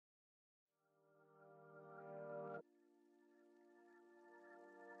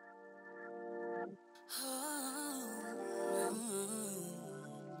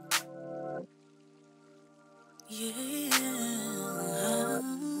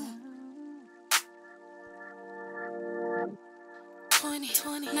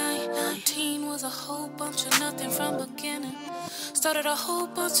2019 was a whole bunch of nothing from beginning. Started a whole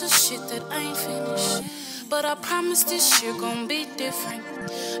bunch of shit that ain't finished. But I promise this year gon' be different.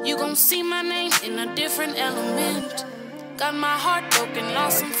 You gon' see my name in a different element. Got my heart broken,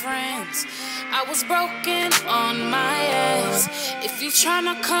 lost some friends. I was broken on my ass. If you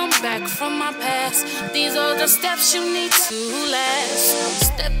tryna come back from my past, these are the steps you need to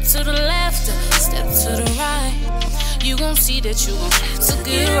last. Step to the left, step to the right. You gon' see that you gon' have to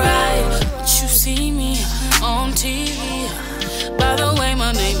get right. Once you see me on TV. By the way,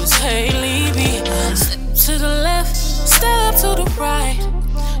 my name is Hale. Step to the left, step to the right.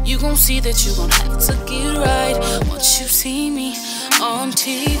 You gon' see that you gon' have to get right. Once you see me on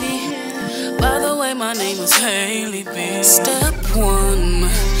TV. By the way, my name is Hale. Step one,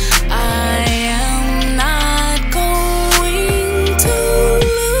 I am not going to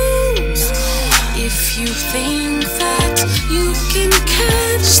lose. If you think that you can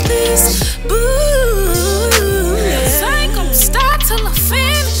catch this booze, I ain't gonna stop till I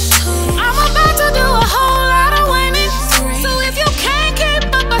finish. I'm about to do a whole lot of winning. So if you can't keep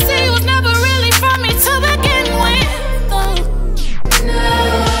up, I see you was never really from me to begin with.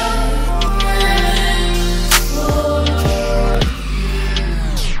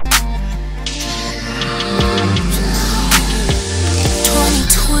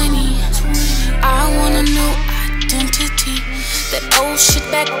 That old shit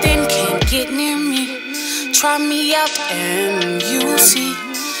back then can't get near me. Try me out and you'll see.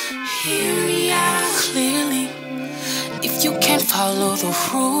 Hear me out clearly. If you can't follow the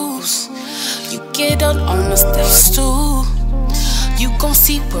rules, you get out on the step stool. You gon'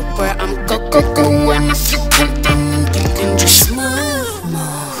 see where I'm going. If you can't, then you can just move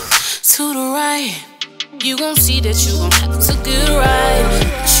to the right. You gon' see that you gon' have to get right.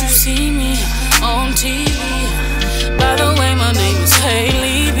 But you see me on TV. By the way, my name is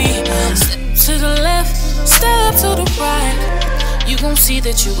Hale. Step to the left, step to the right. You gon' see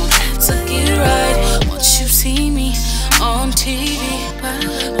that you gon' have to get right. Once you see me on TV.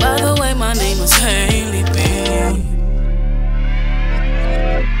 By the way, my name is Hale.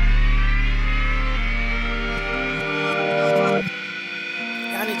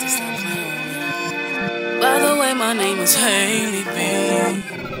 Y'all need to stop playing with me. By the way, my name is Hale.